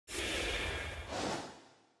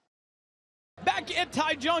back at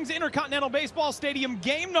Ty Jung's Intercontinental Baseball Stadium.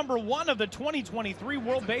 Game number 1 of the 2023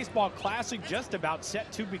 World Baseball Classic just about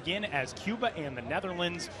set to begin as Cuba and the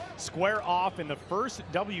Netherlands square off in the first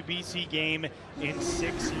WBC game in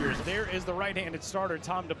 6 years. There is the right-handed starter,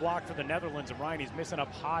 Tom de Blok, for the Netherlands. And Ryan, he's missing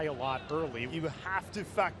up high a lot early. You have to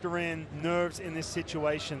factor in nerves in this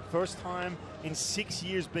situation. First time in 6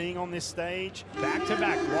 years being on this stage.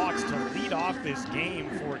 Back-to-back walks to lead off this game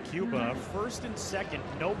for Cuba. First and second,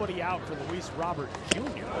 nobody out for Luis Robert Jr.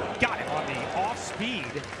 Got it on the off-speed,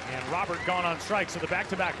 and Robert gone on strike. So the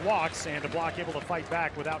back-to-back walks, and de Blok able to fight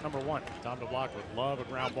back without number 1. Tom de Blok would love a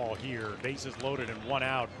ground ball here. Bases loaded and 1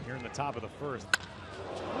 out here in the top of the first.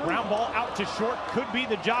 Ground ball out to short could be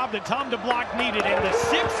the job that Tom de Blok needed, and the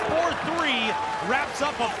 6-4-3 wraps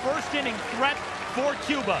up a first-inning threat for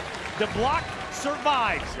Cuba. De Blok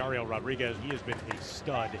survives. Ariel Rodriguez, he has been a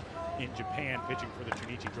stud in Japan pitching for the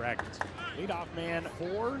Chunichi Dragons. Leadoff man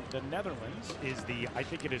for the Netherlands is the, I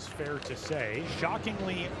think it is fair to say,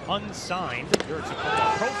 shockingly unsigned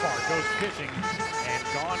Profar goes pitching and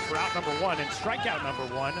gone for out number 1 and strikeout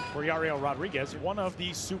number 1 for Ariel Rodriguez. One of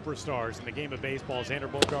the superstars in the game of baseball, Xander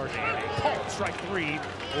Bogaerts, and a called strike 3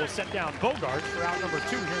 will set down Bogaerts for out number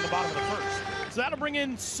 2 here in the bottom of the first. So that'll bring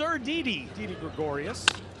in Sir Didi Gregorius.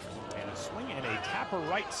 A swing and a tapper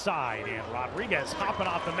right side, and Rodriguez hopping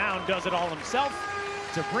off the mound does it all himself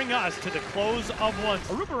to bring us to the close of 1.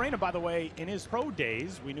 Arrubarena, by the way, in his pro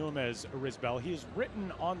days, we knew him as Risbel. He is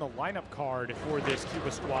written on the lineup card for this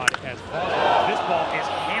Cuba squad as well. This ball is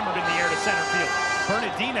hammered in the air to center field.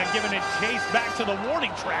 Bernardina giving it chase back to the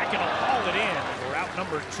warning track, and will haul it in. We're out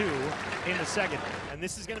number 2 in the second. And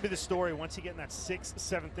this is going to be the story once you get in that 6th,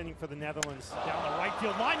 7th inning for the Netherlands. Down the right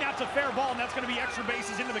field line, that's a fair ball, and that's going to be extra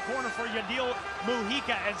bases into the corner for Yadil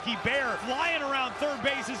Mujica as Guibert flying around third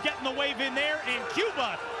base is getting the wave in there, and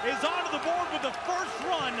Cuba is onto the board with the first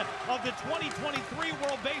run of the 2023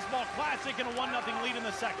 World Baseball Classic and a 1-0 lead in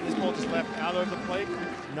the second. This ball just left out over the plate.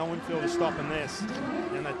 No infielder stopping this.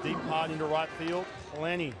 And that deep part into right field.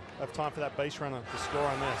 Plenty of time for that base runner to score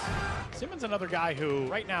on this. Simmons, another guy who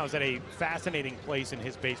right now is at a fascinating place in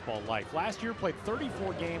his baseball life. Last year played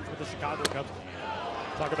 34 games with the Chicago Cubs.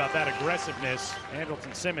 Talk about that aggressiveness,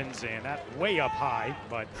 Andrelton Simmons, and that way up high,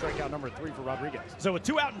 but strikeout number 3 for Rodriguez. So with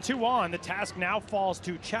 2 out and 2 on, the task now falls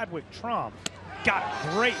to Chadwick Tromp. Got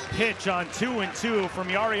a great pitch on 2-2 from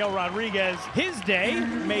Yariel Rodriguez. His day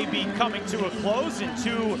may be coming to a close in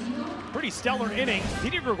 2 pretty stellar innings.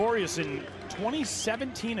 Didi Gregorius in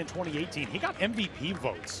 2017 and 2018, he got MVP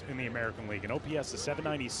votes in the American League. An OPS of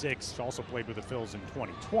 796. Also played with the Phils in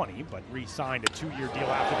 2020, but re-signed a 2-year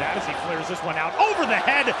deal after that as he flares this one out over the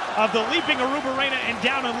head of the leaping Arrubarena and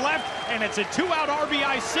down and left, and it's a 2-out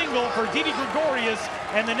RBI single for Didi Gregorius,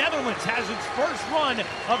 and the Netherlands has its first run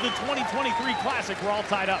of the 2023 Classic. We're all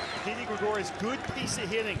tied up. Didi Gregorius, good piece of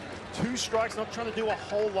hitting. 2 strikes, not trying to do a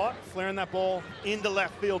whole lot. Flaring that ball into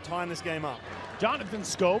left field, tying this game up. Jonathan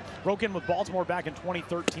Scope broke in with Baltimore back in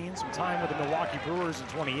 2013, some time with the Milwaukee Brewers in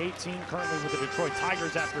 2018, currently with the Detroit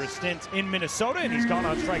Tigers after a stint in Minnesota, and he's gone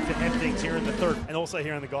on strike to end things here in the third. And also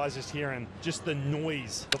hearing the guys just hearing just the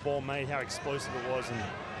noise the ball made, how explosive it was, and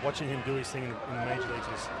watching him do his thing in the major leagues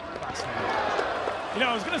was fascinating. You know,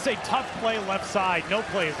 I was going to say tough play left side. No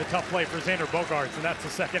play is a tough play for Xander Bogaerts, and that's the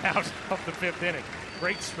second out of the 5th inning.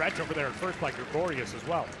 Great stretch over there at first by Gregorius as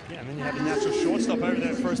well. Yeah, and then you have the natural shortstop over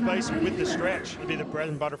there at first base with the stretch. It'll be the bread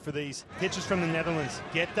and butter for these pitchers from the Netherlands.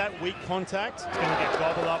 Get that weak contact. It's going to get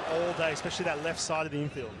gobbled up all day, especially that left side of the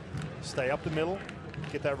infield. Stay up the middle,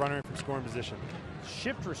 get that runner in from scoring position.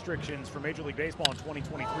 Shift restrictions for Major League Baseball in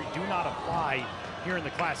 2023 do not apply here in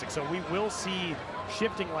the Classic, so we will see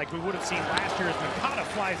shifting like we would have seen last year as Mikata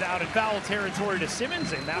flies out in foul territory to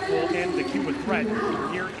Simmons, and that will end the Cuba threat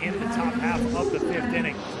here in the top half of the 5th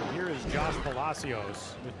inning. So here is Josh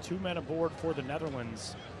Palacios with 2 men aboard for the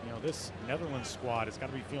Netherlands. You know, this Netherlands squad has got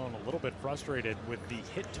to be feeling a little bit frustrated with the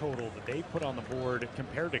hit total that they put on the board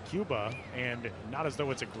compared to Cuba, and not as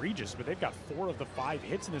though it's egregious, but they've got 4 of the 5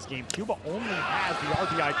 hits in this game. Cuba only has the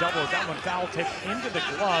RBI double as that one foul tipped into the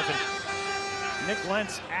glove, and Nick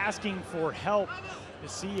Lentz asking for help to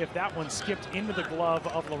see if that one skipped into the glove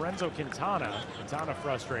of Lorenzo Quintana. Quintana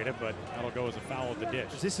frustrated, but that'll go as a foul of the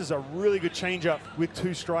dish. This is a really good changeup with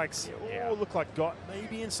 2 strikes. Yeah. Oh, looked like got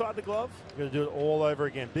maybe inside the glove. We're going to do it all over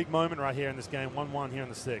again. Big moment right here in this game. 1-1 here in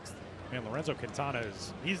the 6th. Man, Lorenzo Quintana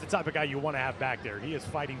he's the type of guy you want to have back there. He is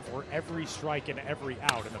fighting for every strike and every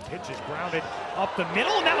out, and the pitch is grounded up the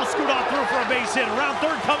middle, and that'll scoot on through for a base hit. Around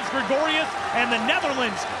third comes Gregorius, and the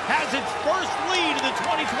Netherlands has its first lead in the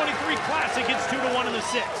 2023 Classic. It's 2-1 in the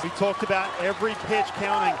 6th. We talked about every pitch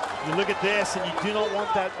counting. You look at this, and you do not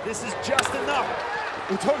want that. This is just enough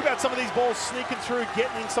We'll talk about some of these balls sneaking through,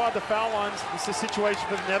 getting inside the foul lines. This is a situation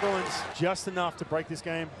for the Netherlands. Just enough to break this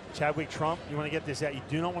game. Chadwick Trump, you want to get this out. You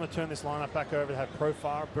do not want to turn this lineup back over to have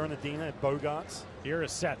Profar, Bernardina, and Bogarts. Here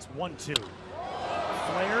is sets 1-2.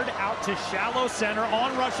 Flared out to shallow center.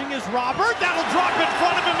 On rushing is Robert. That'll drop in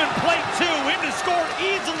front of him in plate 2. In to score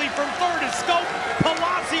easily from third is Scope.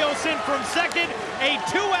 Palacios in from second. A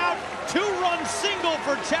 2-out, 2-run single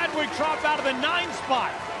for Chadwick Trump out of the 9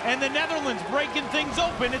 spot. And the Netherlands breaking things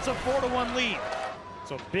open. It's a 4-1 lead.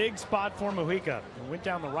 So big spot for Mujica. He went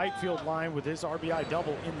down the right field line with his RBI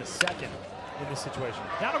double in the second. In this situation.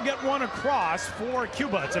 That'll get one across for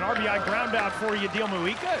Cuba. It's an RBI ground out for Yadil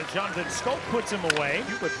Mujica as Jonathan Scope puts him away.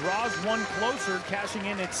 Cuba draws one closer, cashing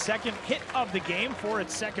in its second hit of the game for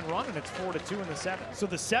its second run, and it's 4-2 in the 7th. So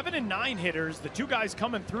the 7 and 9 hitters, the 2 guys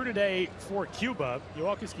coming through today for Cuba.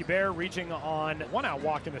 Yoelkis Guibert reaching on 1-out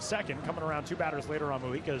walk in the second, coming around 2 batters later on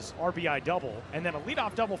Mujica's RBI double. And then a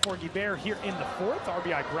leadoff double for Guibert here in the 4th.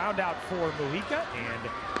 RBI ground out for Mujica,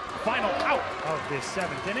 and final out of this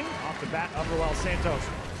 7th inning off the bat of Roel Santos.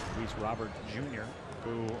 Luis Robert Jr.,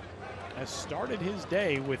 who has started his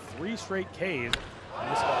day with 3 straight Ks.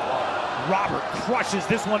 Robert crushes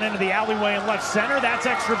this one into the alleyway in left center. That's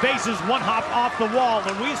extra bases, 1 hop off the wall.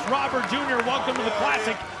 Luis Robert Jr., welcome to the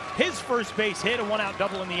Classic. His first base hit, a 1-out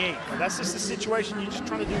double in the 8th. That's just a situation you're just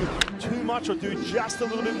trying to do too much or do just a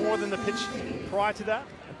little bit more than the pitch prior to that.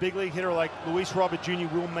 A big league hitter like Luis Robert Jr.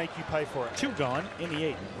 will make you pay for it. 2 gone in the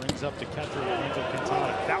 8th. Brings up to catcher Angel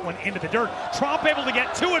Quintana. That one into the dirt. Trump able to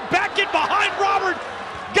get to it. Back in behind Robert.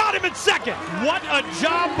 Got him at second. What a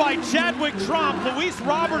job by Chadwick Trump. Luis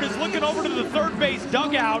Robert is looking over to the third base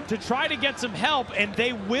dugout to try to get some help, and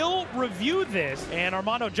they will review this. And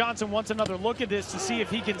Armando Johnson wants another look at this to see if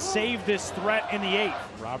he can save this threat in the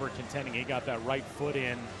 8th. Robert contending he got that right foot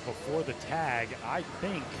in before the tag. I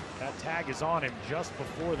think that tag is on him just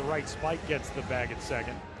before the right spike gets the bag at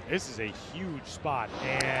second. This is a huge spot,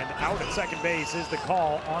 and out at second base is the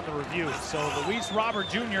call on the review. So Luis Robert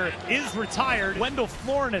Jr. is retired. Wendell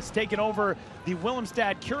Florinis taking over. The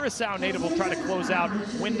Willemstad Curaçao native will try to close out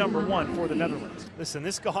win number 1 for the Netherlands. Listen,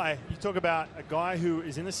 this guy, you talk about a guy who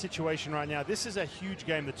is in a situation right now. This is a huge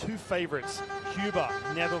game. The 2 favorites, Cuba,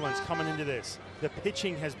 Netherlands, coming into this. The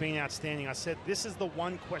pitching has been outstanding. I said this is the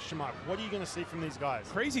one question mark. What are you going to see from these guys?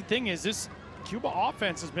 Crazy thing is this Cuba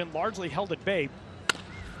offense has been largely held at bay.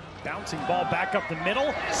 Bouncing ball back up the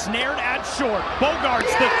middle, snared at short.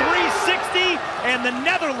 Bogarts the 360, and the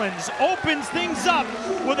Netherlands opens things up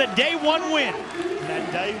with a day 1 win.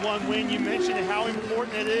 That day 1 win, you mentioned how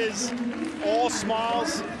important it is. All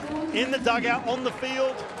smiles in the dugout, on the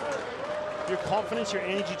field. Your confidence, your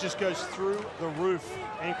energy just goes through the roof.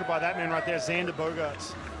 Anchored by that man right there, Xander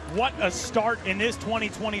Bogarts. What a start in this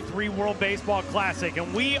 2023 World Baseball Classic,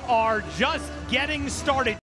 and we are just getting started.